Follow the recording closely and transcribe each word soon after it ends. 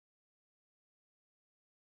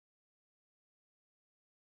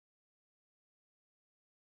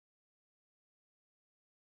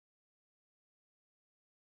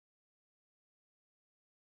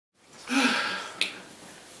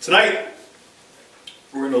Tonight,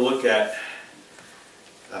 we're going to look at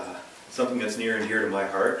something that's near and dear to my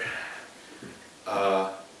heart,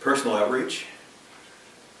 personal outreach.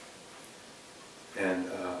 And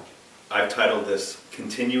I've titled this,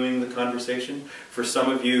 Continuing the Conversation. For some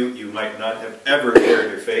of you, you might not have ever shared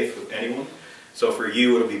your faith with anyone. So for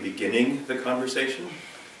you, it'll be beginning the conversation.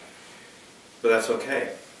 But that's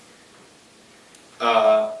okay.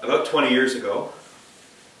 About 20 years ago,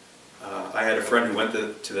 I had a friend who went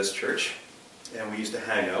to this church, and we used to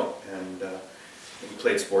hang out, and we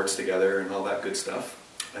played sports together and all that good stuff.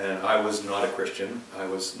 And I was not a Christian. I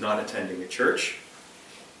was not attending a church.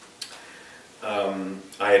 I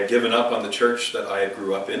had given up on the church that I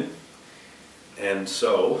grew up in, and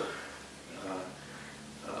so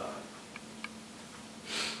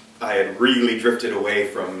I had really drifted away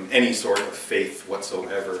from any sort of faith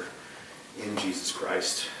whatsoever in Jesus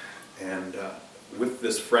Christ. And with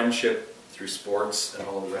this friendship through sports and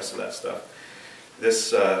all the rest of that stuff,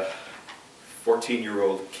 this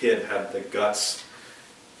 14-year-old kid had the guts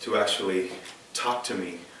to actually talk to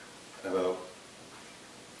me about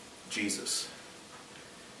Jesus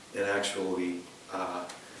and actually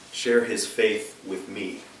share his faith with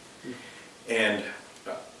me. And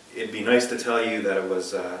it'd be nice to tell you that it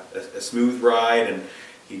was a smooth ride, and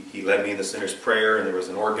he led me in the sinner's prayer, and there was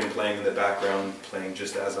an organ playing in the background, playing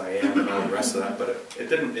Just As I Am and all the rest of that, but it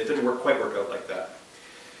didn't quite work out like that.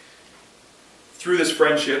 Through this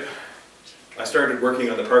friendship, I started working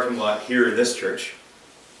on the parking lot here in this church,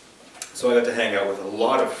 so I got to hang out with a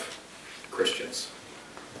lot of Christians.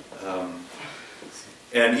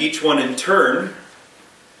 And each one in turn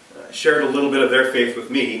shared a little bit of their faith with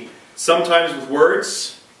me, sometimes with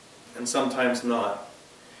words, and sometimes not.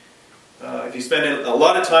 If you spend a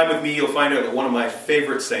lot of time with me, you'll find out that one of my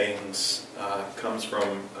favorite sayings comes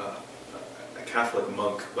from a Catholic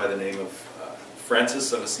monk by the name of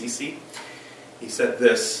Francis of Assisi. He said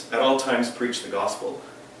this: "At all times preach the gospel,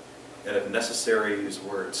 and if necessary use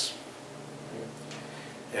words."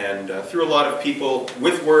 And through a lot of people,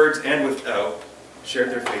 with words and without, shared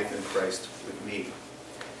their faith in Christ with me.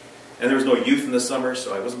 And there was no youth in the summer,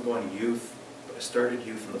 so I wasn't going to youth, but I started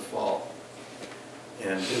youth in the fall.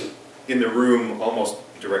 And in the room almost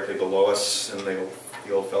directly below us, in the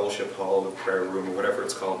old fellowship hall, the prayer room, or whatever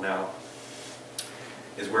it's called now,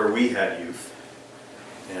 is where we had youth.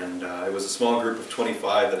 And it was a small group of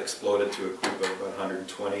 25 that exploded to a group of about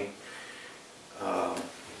 120.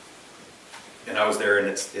 And I was there in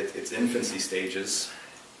its infancy stages,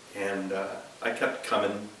 and I kept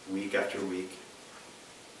coming week after week.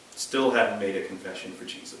 Still hadn't made a confession for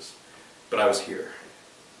Jesus, but I was here.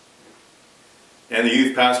 And the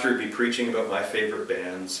youth pastor would be preaching about my favorite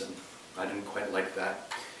bands, and I didn't quite like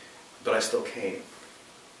that, but I still came.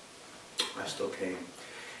 I still came.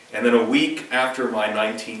 And then a week after my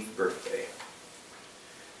 19th birthday,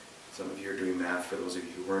 some of you are doing math. For those of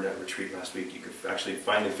you who weren't at retreat last week, you could actually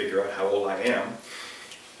finally figure out how old I am.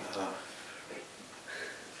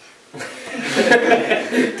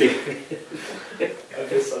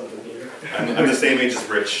 I'm the same age as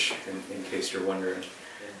Rich, in case you're wondering.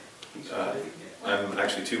 I'm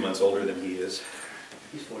actually 2 months older than he is.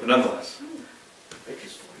 But nonetheless.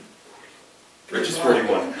 Rich is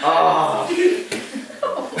 41. Oh! You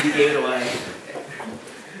gave it away.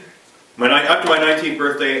 After my 19th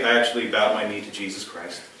birthday, I actually bowed my knee to Jesus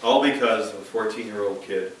Christ. All because of a 14-year-old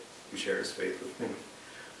kid who shared his faith with me.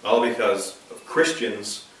 All because of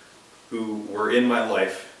Christians who were in my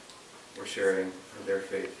life were sharing their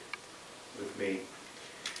faith with me.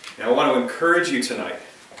 And I want to encourage you tonight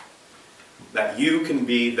that you can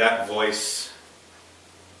be that voice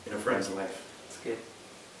in a friend's life. That's good.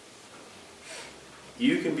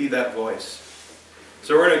 You can be that voice.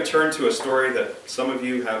 So we're going to turn to a story that some of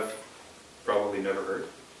you have probably never heard.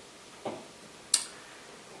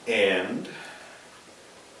 And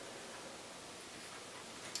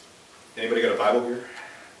anybody got a Bible here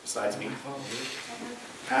besides me?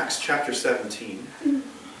 Acts chapter 17.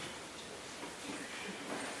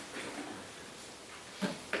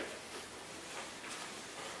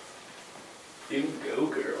 You go,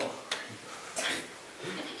 girl.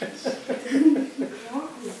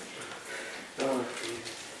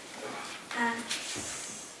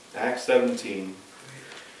 Acts 17.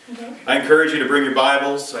 Okay. I encourage you to bring your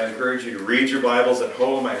Bibles. I encourage you to read your Bibles at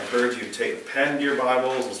home. I encourage you to take a pen to your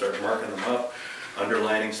Bibles and start marking them up,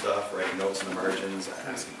 underlining stuff, writing notes in the margins,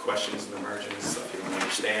 asking questions in the margins, stuff you don't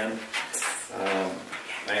understand.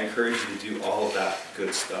 I encourage you to do all of that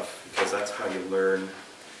good stuff, because that's how you learn.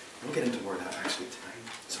 We'll get into more of that actually tonight.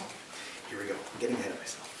 So, here we go. I'm getting ahead of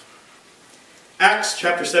myself. Acts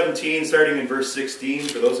chapter 17, starting in verse 16.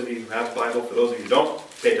 For those of you who have the Bible, for those of you who don't,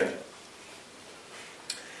 Pay attention.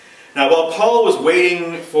 Now, while Paul was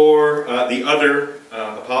waiting for the other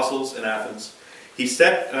apostles in Athens, he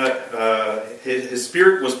set his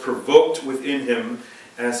spirit was provoked within him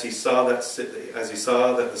as he saw that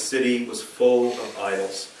the city was full of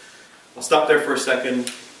idols. I'll stop there for a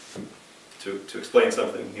second to explain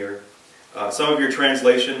something here. Some of your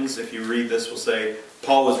translations, if you read this, will say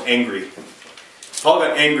Paul was angry. Paul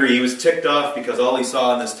got angry. He was ticked off because all he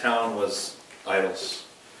saw in this town was idols.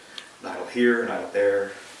 An idol here, an idol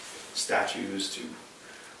there, statues to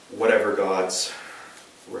whatever gods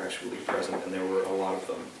were actually present, and there were a lot of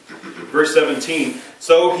them. Verse 17,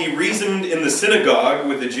 so he reasoned in the synagogue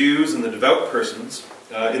with the Jews and the devout persons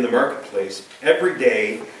in the marketplace every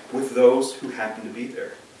day with those who happened to be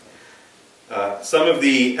there. Some of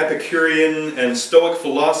the Epicurean and Stoic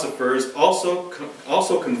philosophers also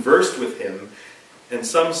conversed with him, and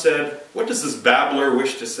some said, what does this babbler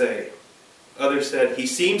wish to say? Others said, he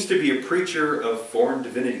seems to be a preacher of foreign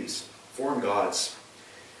divinities, foreign gods,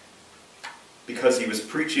 because he was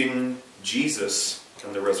preaching Jesus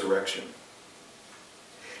and the resurrection.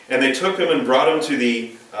 And they took him and brought him to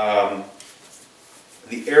the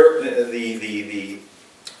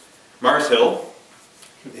Mars Hill.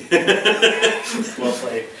 Well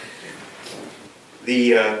played.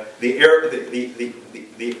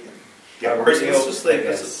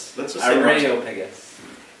 Let's just say Areopagus.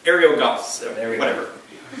 Areopagus, whatever.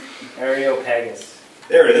 Areopagus.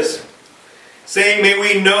 There it is. Saying, may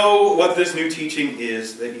we know what this new teaching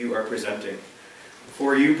is that you are presenting.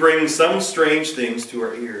 For you bring some strange things to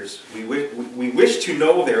our ears. We wish to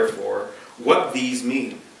know, therefore, what these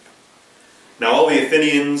mean. Now all the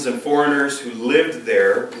Athenians and foreigners who lived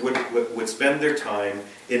there would spend their time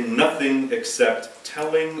in nothing except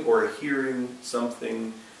telling or hearing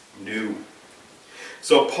something new.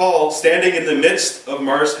 So Paul, standing in the midst of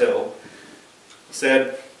Mars Hill,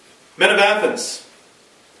 said, men of Athens,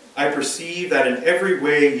 I perceive that in every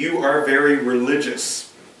way you are very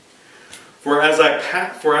religious. For as I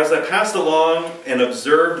passed along and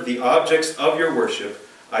observed the objects of your worship,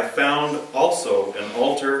 I found also an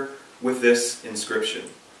altar with this inscription,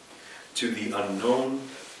 to the unknown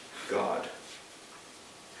God.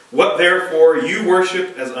 What therefore you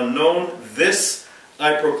worship as unknown, this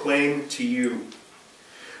I proclaim to you.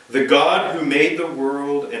 The God who made the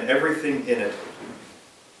world and everything in it,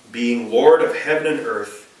 being Lord of heaven and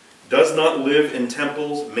earth, does not live in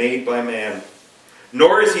temples made by man,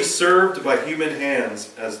 nor is he served by human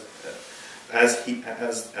hands as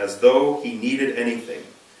though he needed anything,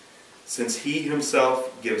 since he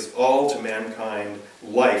himself gives all to mankind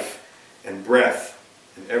life and breath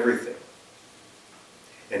and everything.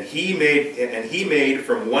 And he made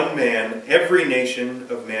from one man every nation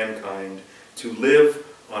of mankind to live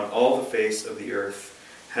on all the face of the earth,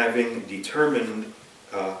 having determined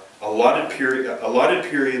allotted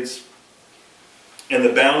periods and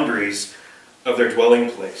the boundaries of their dwelling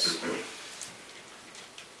place,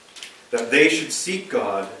 that they should seek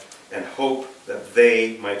God and hope that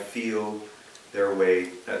they might feel their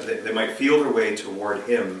way toward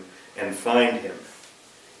Him and find Him.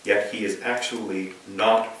 Yet He is actually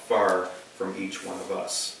not far from each one of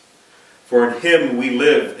us. For in Him we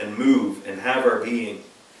live and move and have our being,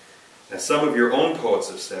 as some of your own poets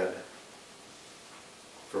have said,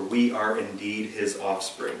 for we are indeed His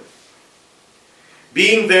offspring.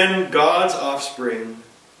 Being then God's offspring,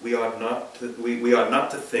 we ought not to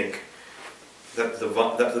think that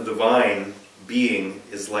the divine being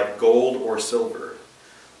is like gold or silver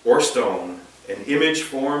or stone, an image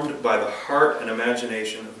formed by the heart and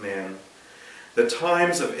imagination of man. The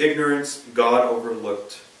times of ignorance God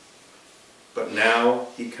overlooked, but now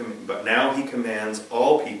he commands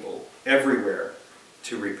all people everywhere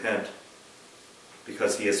to repent,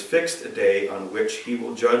 because He has fixed a day on which He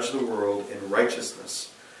will judge the world in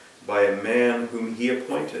righteousness by a man whom He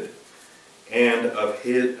appointed, and of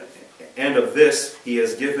this He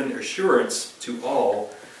has given assurance to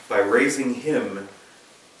all by raising Him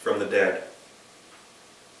from the dead.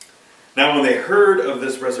 Now when they heard of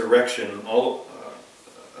this resurrection, of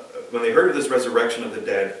the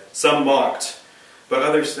dead, some mocked, but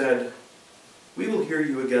others said, we will hear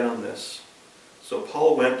you again on this. So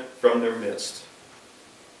Paul went from their midst.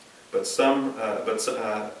 But some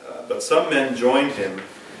men joined him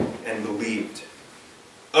and believed.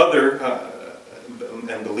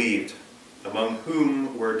 Among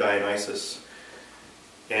whom were Dionysus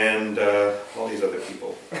and all these other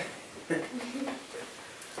people.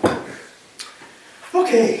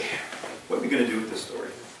 Okay, what are we going to do with this story?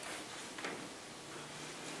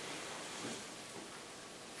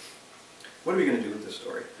 What are we going to do with this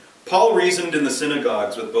story? Paul reasoned in the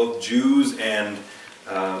synagogues with both Jews and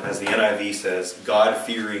as the NIV says,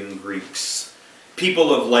 God-fearing Greeks,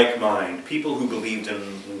 people of like mind, people who believed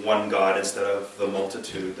in one God instead of the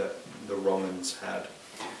multitude that the Romans had,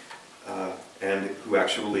 and who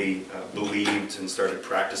actually believed and started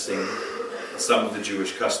practicing some of the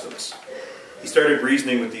Jewish customs. He started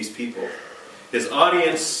reasoning with these people. His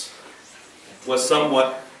audience was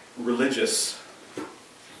somewhat religious.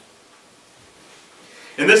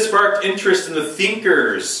 And this sparked interest in the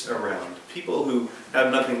thinkers around, people who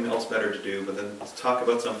have nothing else better to do but then to talk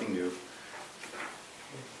about something new.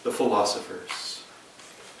 The philosophers.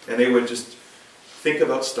 And they would just think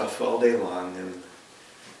about stuff all day long, and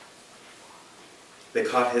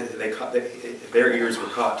their ears were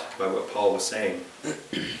caught by what Paul was saying.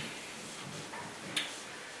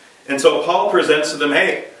 And so Paul presents to them,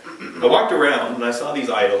 hey, I walked around and I saw these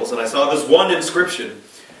idols, and I saw this one inscription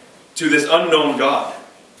to this unknown God.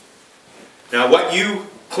 Now what you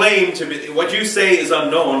claim to be, what you say is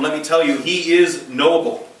unknown, let me tell you, he is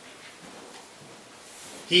knowable.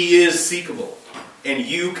 He is seekable. And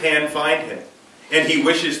you can find him. And he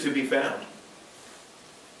wishes to be found.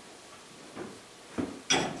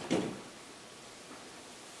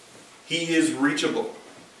 He is reachable.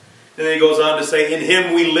 And then he goes on to say, in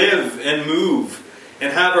him we live and move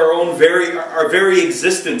and have our very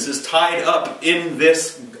existence is tied up in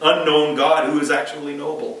this unknown God who is actually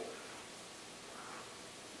knowable.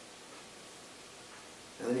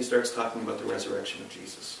 And then he starts talking about the resurrection of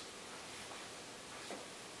Jesus.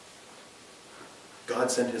 God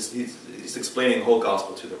sent he's explaining the whole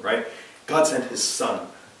gospel to them, right? God sent his Son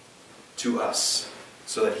to us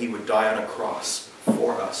so that he would die on a cross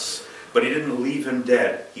for us. But he didn't leave him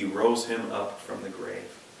dead. He rose him up from the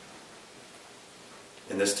grave.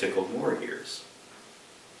 And this tickled more ears.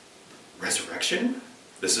 Resurrection?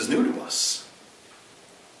 This is new to us.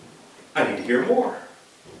 I need to hear more.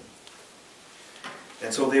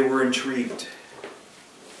 And so they were intrigued.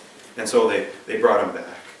 And so they brought him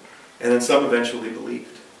back. And then some eventually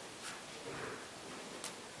believed.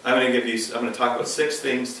 I'm going to talk about 6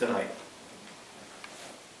 things tonight.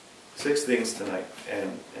 6 things tonight.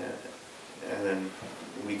 And then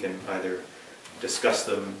we can either discuss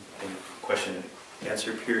them in question and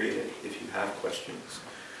answer period if you have questions.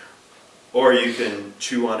 Or you can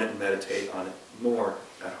chew on it and meditate on it more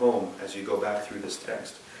at home as you go back through this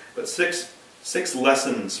text. But six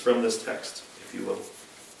lessons from this text, if you will.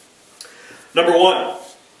 Number 1,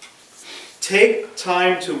 take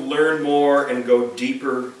time to learn more and go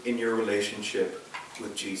deeper in your relationship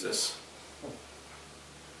with Jesus.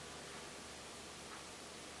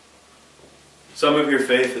 Some of your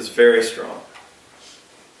faith is very strong.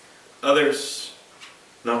 Others,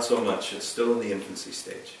 not so much. It's still in the infancy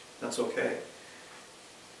stage. That's okay.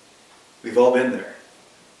 We've all been there.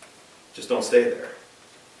 Just don't stay there.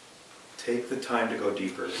 Take the time to go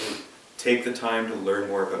deeper. Take the time to learn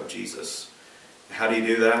more about Jesus. How do you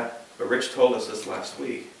do that? Well, Rich told us this last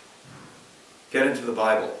week. Get into the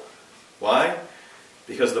Bible. Why?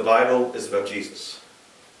 Because the Bible is about Jesus.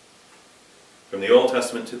 From the Old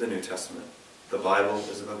Testament to the New Testament, the Bible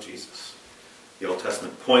is about Jesus. The Old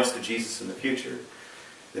Testament points to Jesus in the future.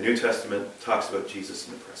 The New Testament talks about Jesus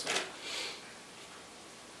in the present.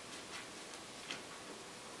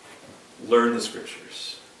 Learn the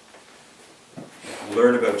Scriptures.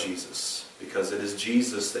 Learn about Jesus, because it is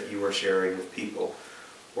Jesus that you are sharing with people,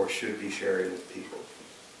 or should be sharing with people.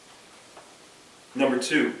 Number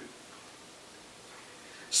 2,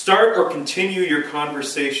 start or continue your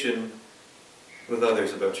conversation with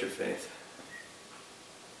others about your faith.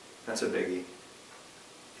 That's a biggie.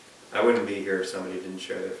 I wouldn't be here if somebody didn't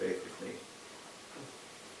share their faith with me.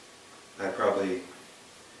 I probably,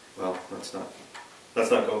 well, let's not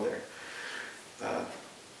go there.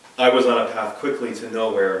 I was on a path quickly to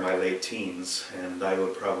nowhere in my late teens, and I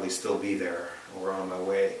would probably still be there or on my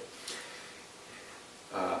way.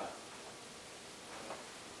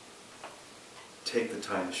 Take the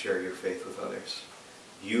time to share your faith with others.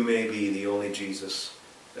 You may be the only Jesus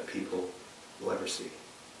that people will ever see.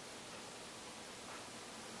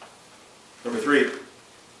 Number 3,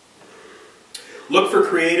 look for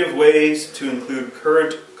creative ways to include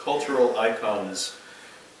current cultural icons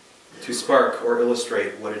to spark or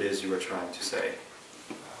illustrate what it is you are trying to say.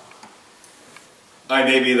 I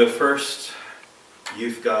may be the first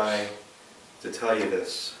youth guy to tell you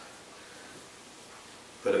this,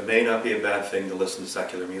 but it may not be a bad thing to listen to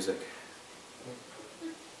secular music.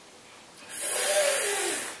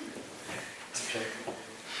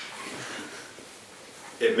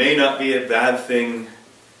 It may not be a bad thing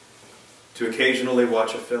to occasionally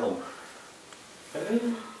watch a film.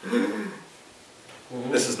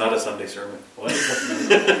 This is not a Sunday sermon. What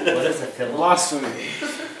is a film? Blasphemy.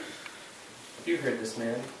 You heard this,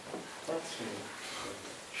 man. Blasphemy.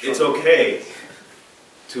 It's okay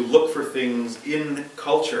to look for things in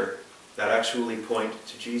culture that actually point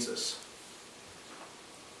to Jesus.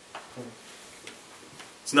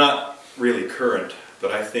 It's not really current,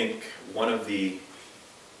 but I think one of the,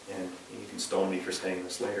 and you can stone me for saying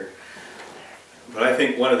this later, but I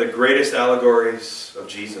think one of the greatest allegories of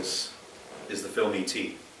Jesus is the film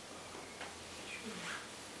E.T.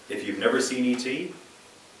 If you've never seen E.T.,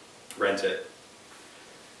 rent it.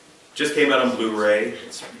 Just came out on Blu-ray.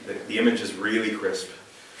 The image is really crisp.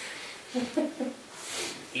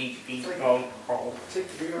 Eat, It's a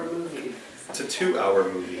 3-hour movie. It's a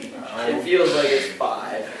 2-hour movie. It feels like it's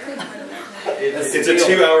 5. It's a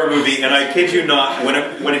 2-hour movie, and I kid you not,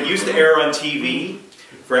 when it used to air on TV,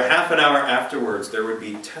 for a half an hour afterwards, there would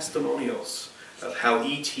be testimonials of how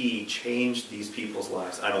E.T. changed these people's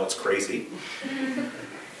lives. I know it's crazy.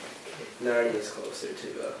 Narnia is closer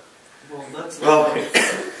to Well,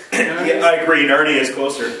 yeah, I agree, Narnia is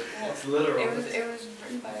closer. it's literal. It was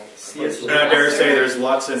written by. And I dare say there's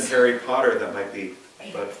lots in Harry Potter that might be,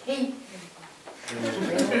 but I've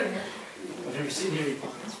never seen Harry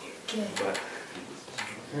Potter. But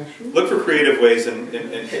look for creative ways in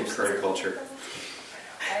current culture.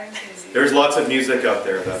 There's lots of music out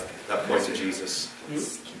there that point to Jesus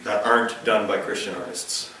that aren't done by Christian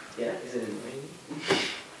artists. Yeah, is it in rain?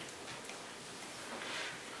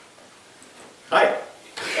 Hi.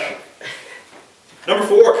 Number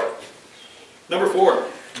four.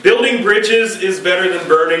 Building bridges is better than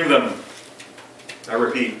burning them. I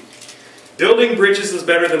repeat. Building bridges is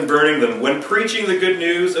better than burning them. When preaching the good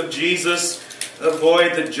news of Jesus,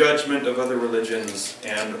 avoid the judgment of other religions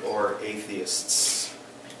and or atheists.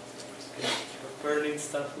 Burning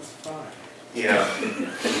stuff is fine. Yeah.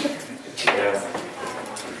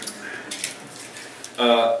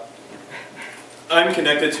 I'm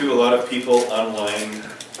connected to a lot of people online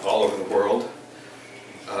all over the world.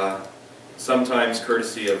 Sometimes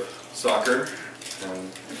courtesy of soccer.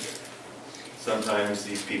 Sometimes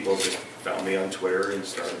these people just found me on Twitter and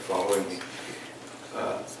started following me.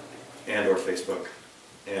 And or Facebook.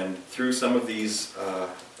 And through some of these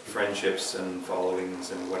friendships and followings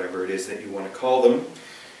and whatever it is that you want to call them,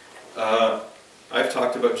 I've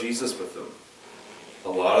talked about Jesus with them. A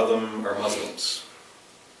lot of them are Muslims.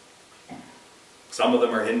 Some of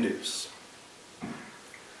them are Hindus.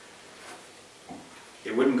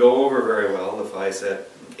 It wouldn't go over very well if I said,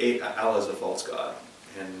 Allah is a false god.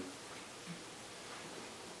 And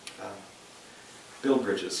build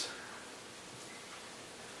bridges.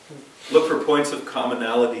 Look for points of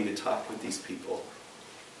commonality to talk with these people,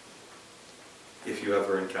 if you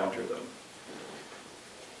ever encounter them.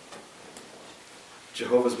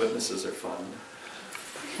 Jehovah's Witnesses are fun.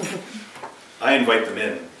 I invite them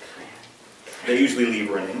in. They usually leave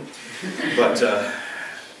running, but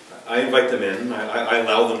I invite them in. I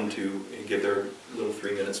allow them to give their little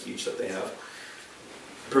 3-minute speech that they have,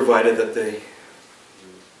 provided that they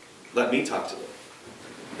let me talk to them.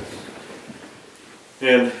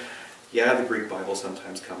 And yeah, the Greek Bible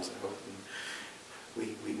sometimes comes out,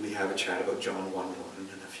 and we have a chat about John 1:1 and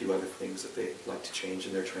a few other things that they like to change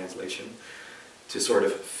in their translation to sort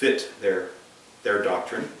of fit their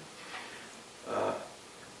doctrine.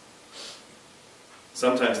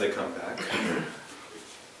 Sometimes they come back.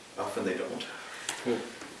 Often they don't.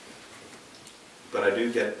 But I do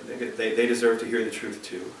they deserve to hear the truth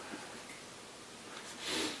too.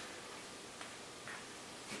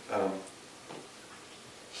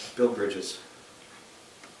 Build bridges.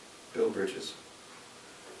 Build bridges.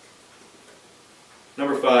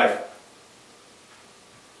 Number 5.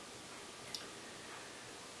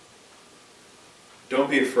 Don't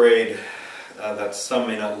be afraid that some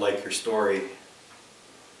may not like your story.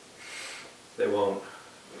 They won't.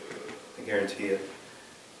 I guarantee it.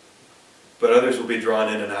 But others will be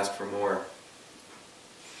drawn in and ask for more.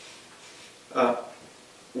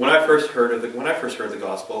 When I first heard the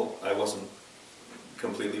gospel, I wasn't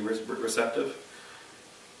completely receptive,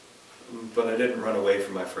 but I didn't run away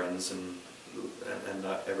from my friends and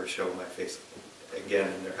not ever show my face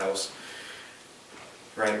again in their house.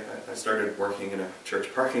 Right? I started working in a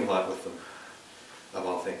church parking lot with them, of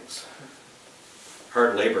all things.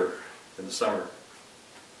 Hard labor in the summer.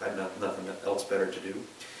 I had nothing else better to do,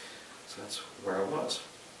 so that's where I was.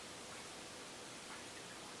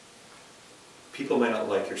 People may not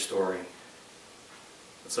like your story,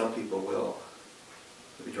 but some people will.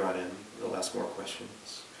 They'll be drawn in, they'll ask more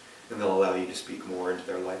questions, and they'll allow you to speak more into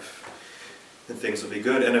their life, and things will be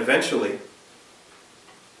good. And eventually,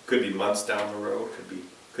 could be months down the road,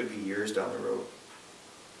 could be years down the road,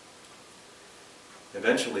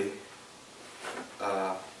 eventually,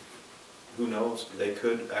 who knows, they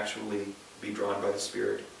could actually be drawn by the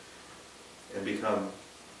Spirit and become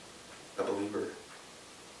a believer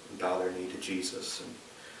and bow their knee to Jesus and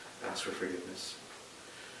ask for forgiveness.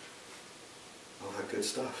 All that good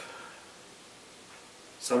stuff.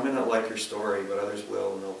 Some may not like your story, but others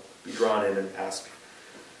will, and they'll be drawn in and ask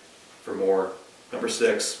for more. Number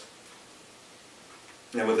 6,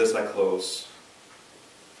 and with this I close.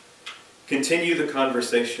 Continue the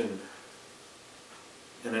conversation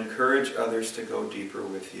and encourage others to go deeper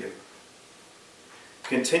with you.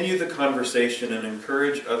 Continue the conversation and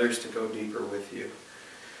encourage others to go deeper with you.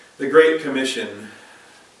 The Great Commission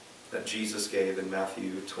that Jesus gave in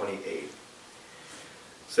Matthew 28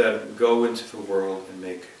 said, "Go into the world and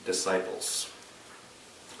make disciples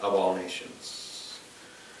of all nations,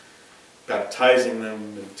 baptizing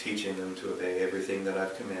them and teaching them to obey everything that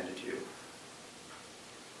I've commanded you."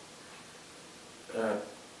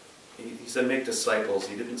 He said make disciples.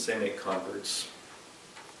 He didn't say make converts.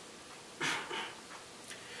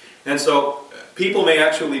 And so people may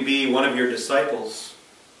actually be one of your disciples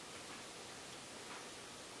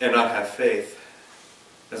and not have faith,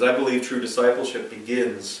 as I believe true discipleship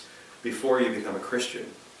begins before you become a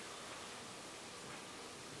Christian.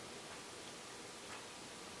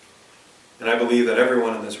 And I believe that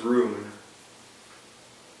everyone in this room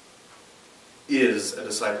is a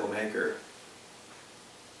disciple maker.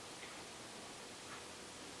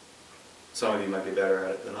 Some of you might be better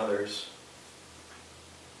at it than others.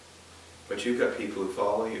 But you've got people who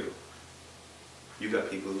follow you. You've got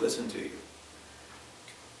people who listen to you.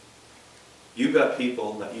 You've got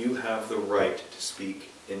people that you have the right to speak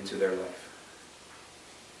into their life.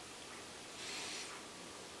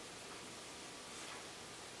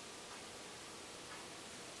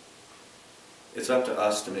 It's up to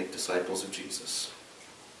us to make disciples of Jesus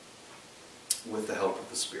with the help of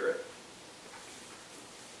the Spirit.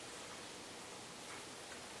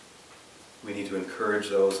 We need to encourage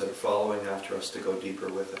those that are following after us to go deeper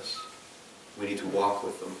with us. We need to walk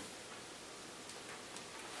with them.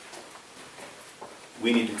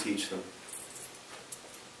 We need to teach them.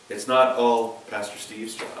 It's not all Pastor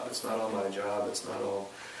Steve's job. It's not all my job. It's not all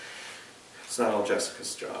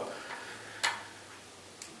Jessica's job.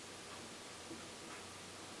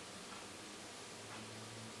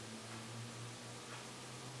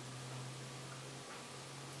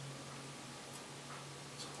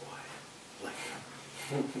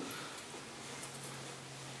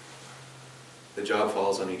 The job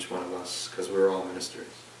falls on each one of us because we're all ministers.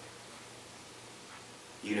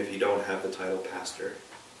 Even if you don't have the title pastor,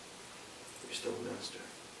 you're still a minister.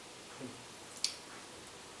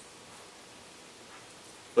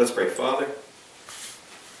 Let's pray. Father,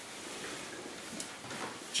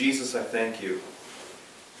 Jesus, I thank you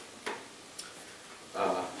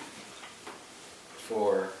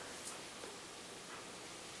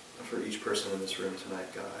for each person in this room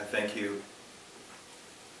tonight, God. I thank you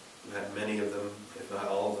that many of them, if not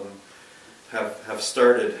all of them, have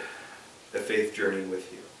started a faith journey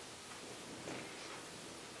with you.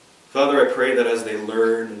 Father, I pray that as they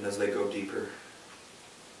learn and as they go deeper,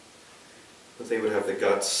 that they would have the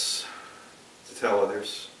guts to tell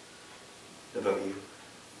others about you.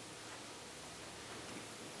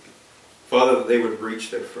 Father, that they would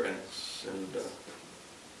reach their friends and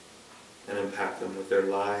impact them with their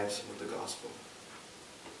lives and with the gospel.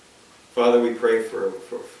 Father, we pray for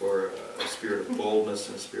a spirit of boldness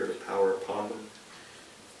and a spirit of power upon them.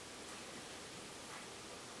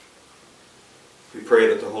 We pray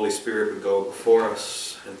that the Holy Spirit would go before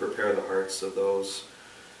us and prepare the hearts of those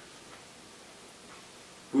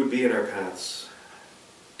who would be in our paths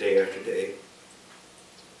day after day.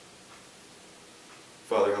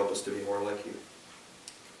 Father, help us to be more like you.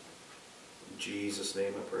 In Jesus'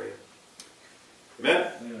 name I pray.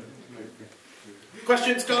 Amen.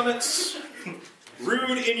 Questions, comments,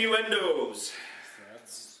 rude innuendos.